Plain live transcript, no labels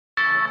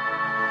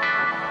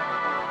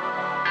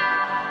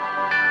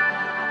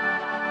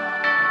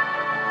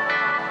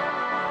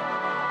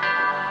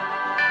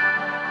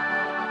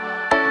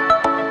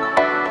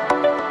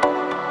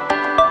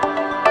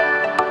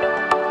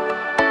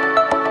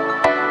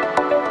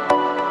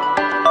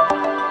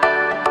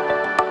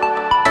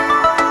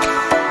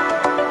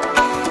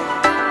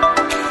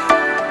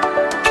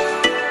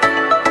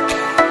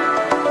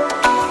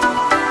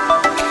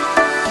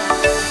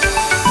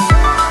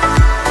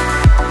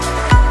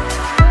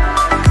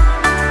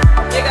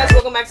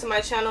to my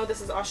channel.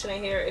 This is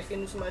Ashana here. If you're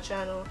new to my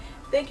channel,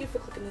 thank you for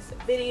clicking this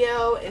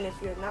video, and if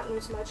you're not new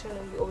to my channel,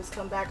 you always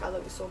come back. I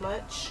love you so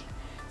much.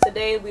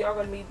 Today we are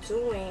going to be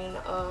doing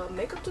a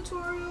makeup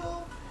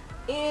tutorial,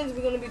 and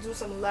we're going to be doing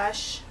some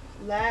lash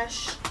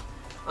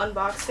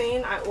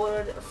unboxing. I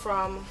ordered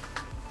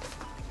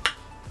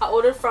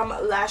from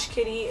Lash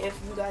Kitty. If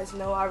you guys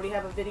know, I already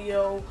have a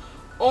video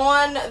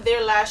on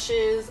their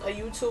lashes. A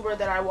YouTuber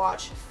that I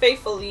watch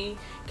faithfully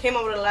came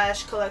up with a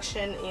lash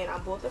collection, and I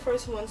bought the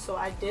first one, so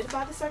I did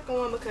buy the second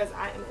one because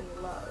I am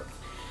in love.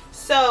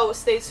 So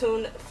stay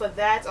tuned for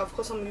that. Of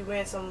course, I'm gonna be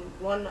wearing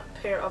one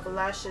pair of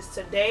lashes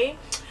today.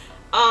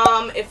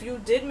 If you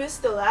did miss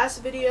the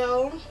last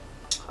video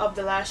of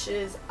the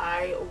lashes,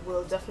 I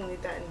will definitely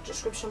leave that in the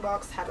description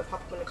box, have it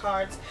pop up in the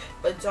cards,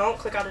 but don't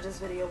click out of this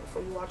video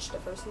before you watch the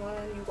first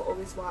one. You can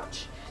always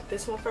watch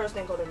this one first,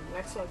 then go to the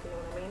next one, if you know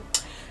what I mean.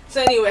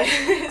 So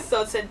anyway,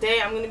 so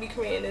today I'm going to be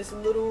creating this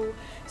little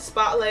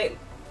spotlight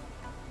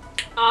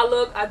eye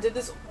look. I did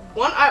this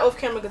one eye off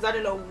camera because I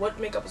didn't know what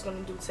makeup was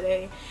going to do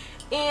today,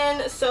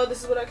 and so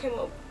this is what I came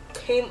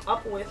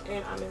up with,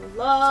 and I'm in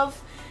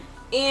love.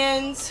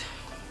 And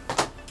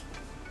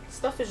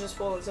stuff is just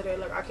falling today,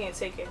 like I can't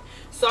take it.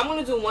 So I'm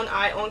gonna do one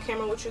eye on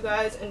camera with you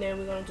guys, and then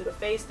we're gonna do the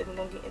face, then we're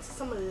gonna get into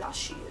some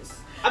lashes.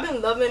 I've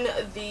been loving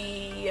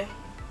the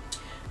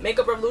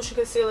Makeup Revolution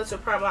concealer to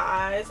prime my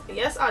eyes.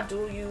 Yes, I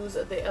do use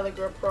the LA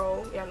Girl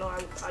Pro. Yeah, I know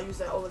I use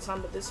that all the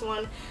time, but this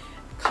one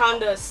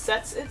kinda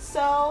sets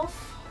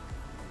itself,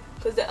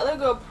 because the LA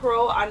Girl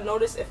Pro, I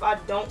notice if I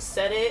don't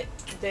set it,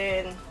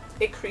 then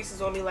it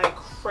creases on me like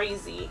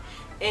crazy,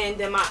 and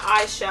then my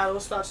eyeshadow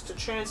starts to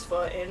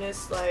transfer, and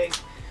it's like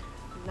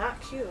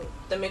not cute.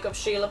 The Makeup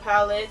SHAYLA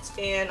palette,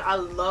 and I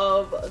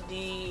love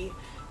the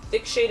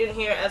thick shade in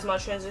here as my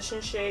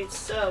transition shade.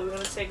 So we're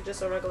gonna take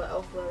just a regular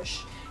e.l.f.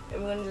 brush,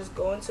 and we're gonna just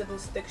go into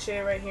this thick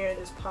shade right here and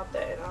just pop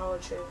that in our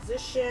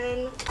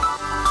transition.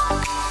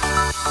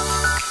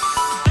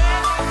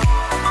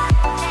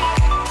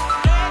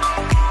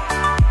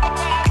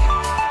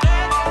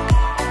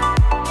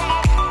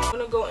 I'm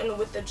gonna go in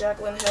with the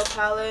JACLYN Hair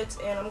palette,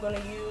 and I'm gonna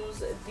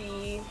use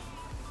the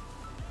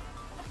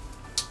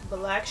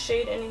black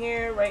shade in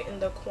here, right in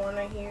the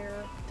corner here,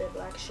 the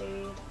black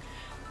shade.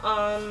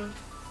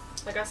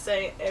 Like I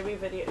say, every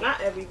video,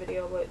 not every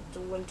video, but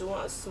when doing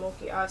a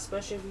smoky eye,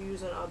 especially if you're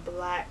using a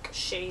black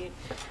shade,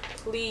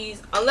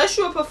 please, unless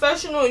you're a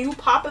professional and you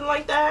popping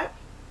like that,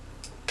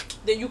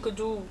 then you could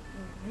do,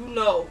 you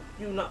know.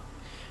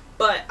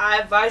 But I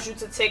advise you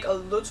to take a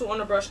little on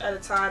the brush at a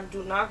time.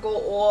 Do not go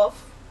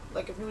off,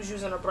 like if you was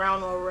using a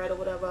brown or a red or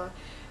whatever.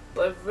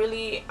 But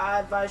really,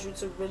 I advise you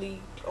to really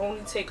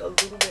only take a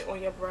little bit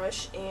on your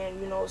brush and,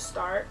 you know,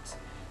 start,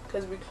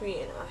 because we're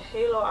creating a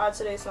halo eye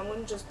today. So I'm going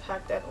to just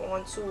pack that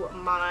onto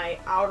my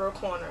outer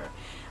corner.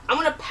 I'm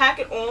going to pack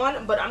it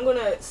on, but I'm going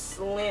to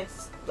slant,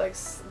 like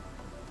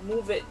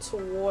move it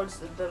towards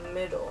the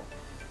middle,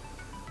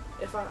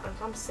 if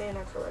I'm saying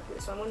that correctly.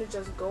 So I'm going to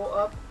just go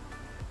up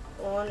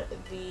on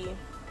the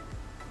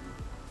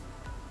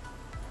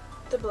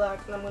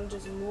black, and I'm going to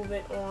just move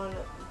it on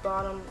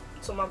bottom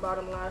to my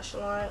bottom lash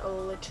line a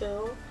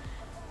little.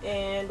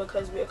 And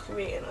because we're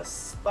creating a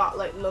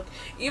spotlight look,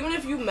 even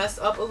if you mess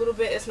up a little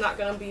bit, it's not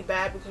gonna be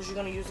bad, because you're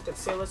gonna use the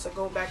concealer to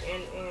go back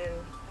in and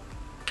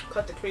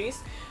cut the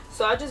crease.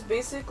 So I just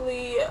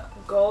basically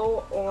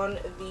go on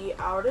the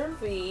outer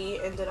V,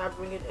 and then I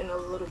bring it in a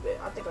little bit.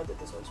 I think I did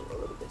this one too a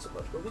little bit too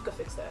much, but we could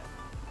fix that.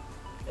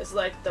 It's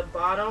like the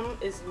bottom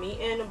is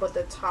meeting, but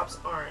the tops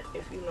aren't,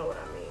 if you know what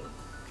I mean.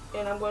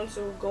 And I'm going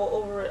to go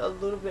over it a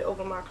little bit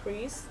over my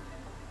crease,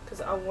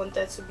 because I want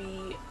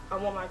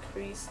my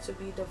crease to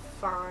be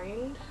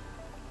defined.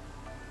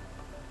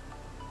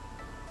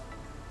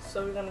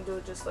 So we're gonna do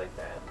it just like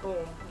that.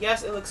 Boom.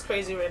 Yes, it looks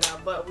crazy right now,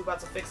 but we're about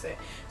to fix it.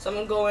 So I'm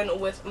gonna go in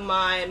with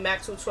my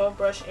MAC 212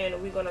 brush,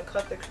 and we're gonna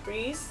cut the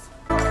crease.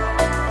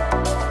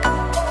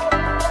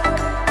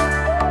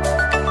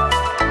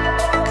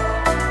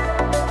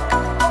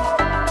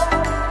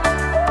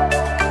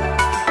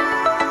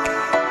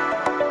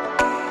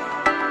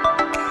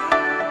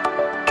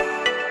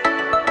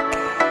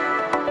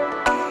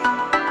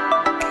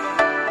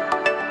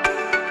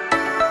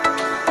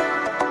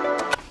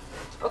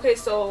 Okay,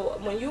 so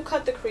when you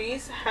cut the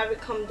crease, have it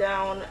come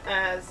down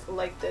as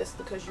like this,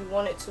 because you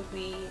want it to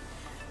be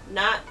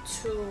not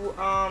too,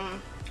 I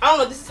don't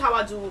know, this is how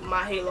I do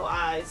my halo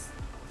eyes.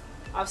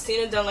 I've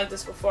seen it done like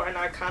this before, and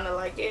I kind of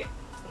like it.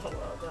 Well,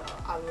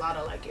 a lot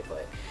of like it,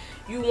 but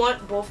you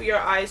want both of your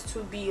eyes to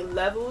be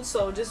leveled.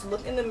 So just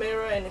look in the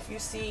mirror, and if you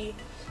see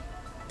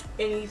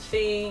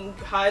anything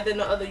higher than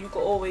the other, you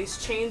can always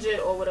change it,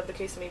 or whatever the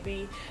case may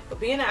be. But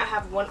being that I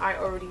have one eye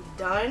already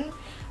done,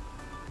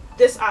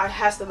 this eye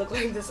has to look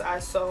like this eye.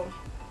 So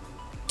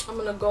I'm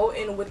gonna go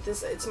in with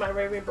this. It's my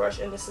Ray brush,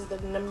 and this is the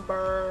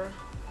number,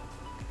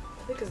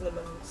 I think it's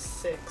number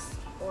 6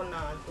 or 9,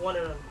 one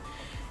of them.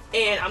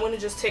 And I'm gonna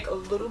just take a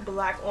little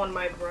black on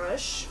my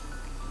brush,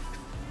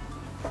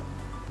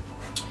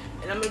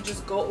 and I'm gonna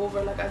just go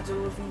over like I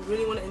do if you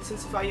really want to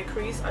intensify your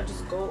crease. I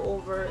just go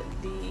over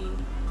the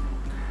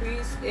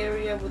crease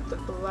area with the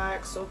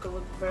black so it can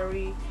look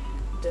very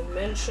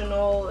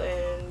dimensional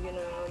and, you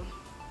know,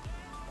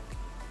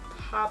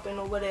 popping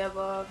or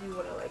whatever if you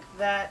want it like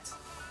that.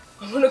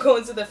 I'm going to go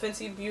into the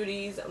Fenty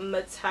Beauty's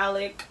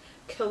Metallic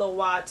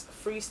Kilowatt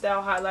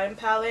Freestyle Highlighting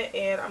Palette,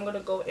 and I'm going to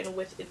go in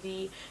with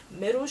the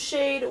middle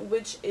shade,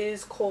 which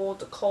is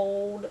called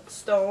Cold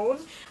Stone.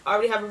 I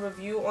already have a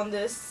review on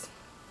this.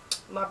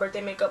 My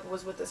birthday makeup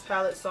was with this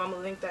palette, so I'm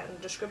going to link that in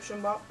the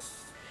description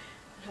box.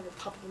 I have it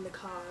pop up in the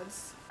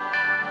cards.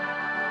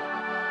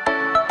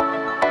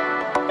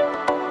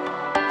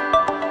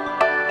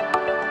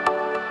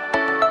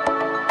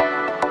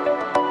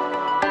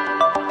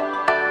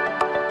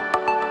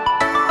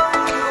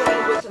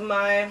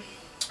 My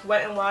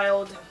Wet n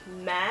Wild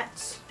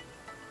matte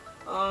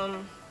what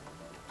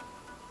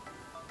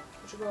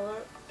you call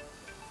that,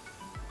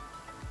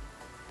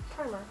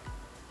 primer.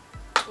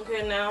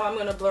 Okay, now I'm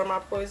gonna blur my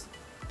pores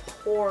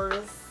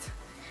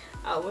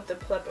out with the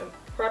prep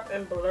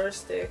and blur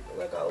stick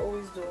like I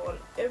always do on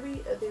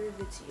every other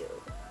video.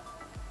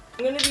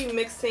 I'm gonna be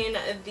mixing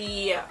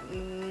the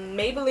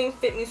Maybelline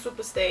Fit Me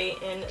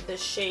Superstay in the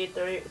shade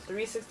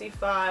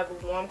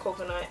 365 Warm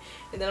Coconut,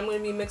 and then I'm gonna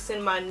be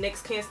mixing my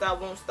NYX Can't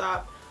Stop Won't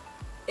Stop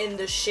in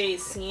the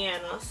shade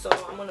Sienna. So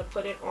I'm gonna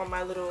put it on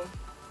my little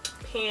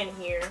pan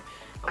here.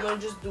 I'm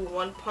gonna just do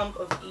one pump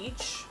of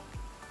each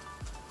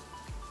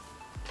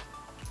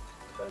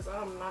because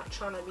I'm not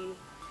trying to be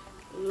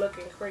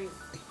looking crazy.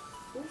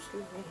 Ooh,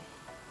 excuse me.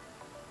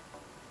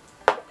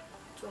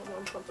 Doing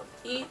one pump of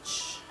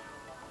each.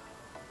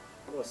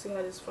 I'm gonna see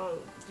how this from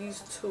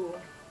these two.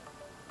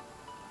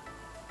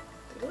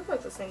 They look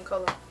like the same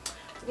color.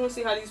 I'm gonna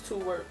see how these two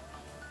work.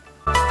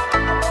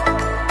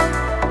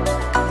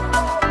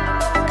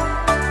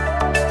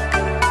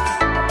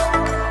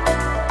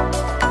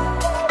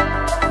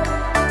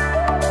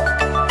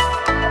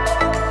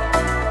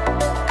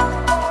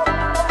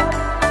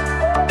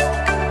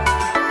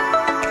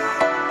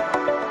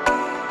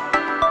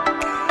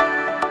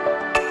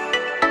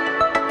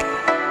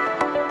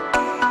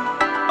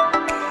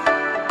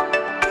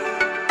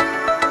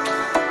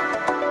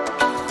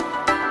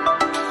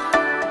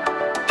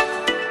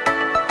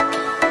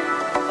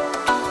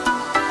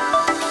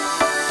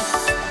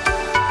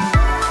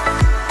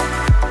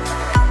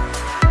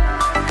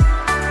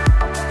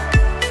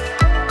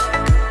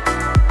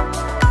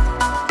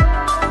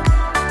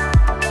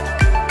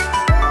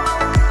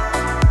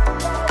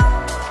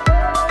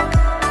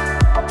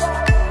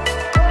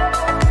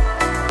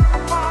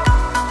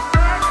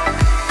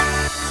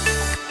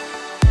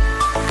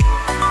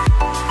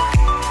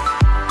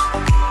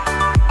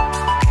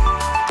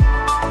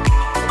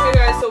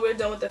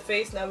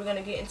 Face. Now we're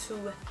gonna get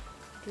into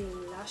the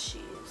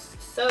lashes.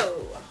 So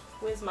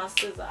where's my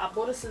scissor? I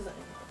bought a scissor in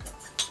here.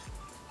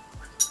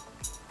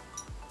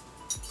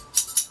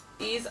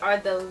 Okay. These are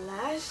the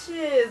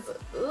lashes.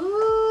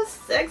 Ooh,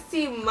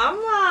 sexy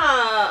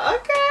mama.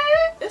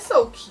 Okay, it's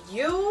so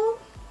cute.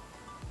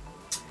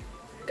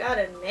 Got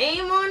a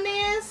name on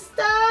there and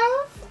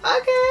stuff.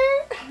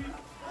 Okay.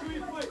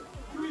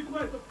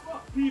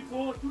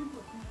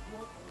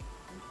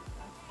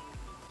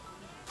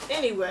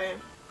 Anyway,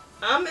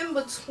 I'm in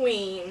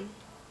between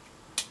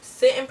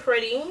Sitting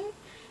Pretty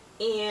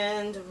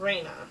and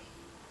Raina.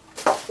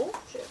 Oh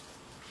shit.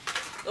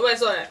 Nobody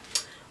saw that.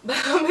 But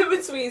I'm in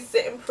between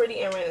Sitting Pretty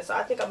and Raina, so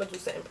I think I'm gonna do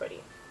Sitting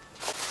Pretty.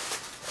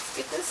 Let's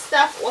get this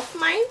stuff off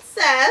my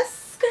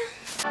desk.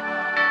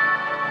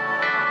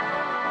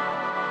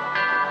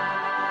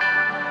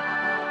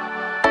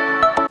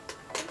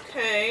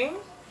 Okay.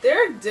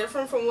 They're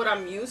different from what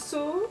I'm used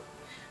to,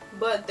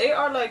 but they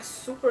are like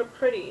super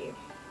pretty.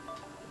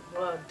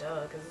 Well,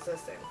 duh, because it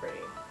says Sitting Pretty.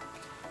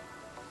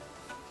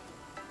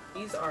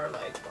 These are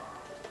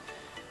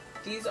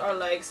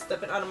like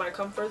stepping out of my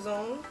comfort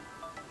zone.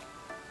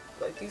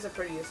 Like, these are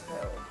pretty as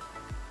hell.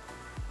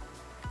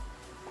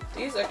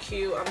 These are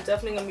cute. I'm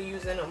definitely gonna be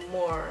using them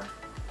more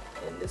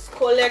in this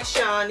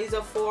collection. These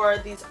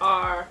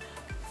are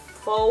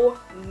faux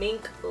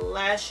mink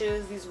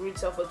lashes. These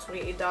retail for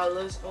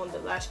 $28 on the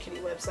Lash Kitty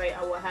website.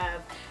 I will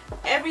have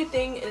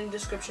everything in the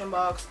description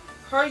box.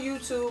 Her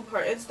YouTube,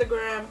 her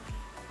Instagram,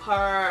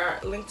 her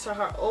link to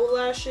her old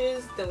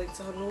lashes, the link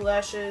to her new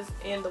lashes,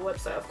 and the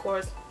website, of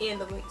course,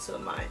 and the link to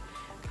my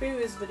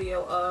previous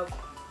video of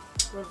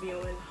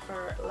reviewing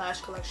her lash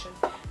collection.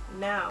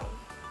 Now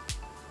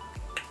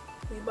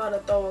we about to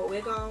throw a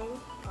wig on.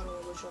 I don't know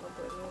which one I'm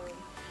putting on,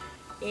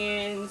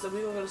 and so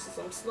we're gonna see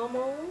some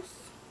slow-mos.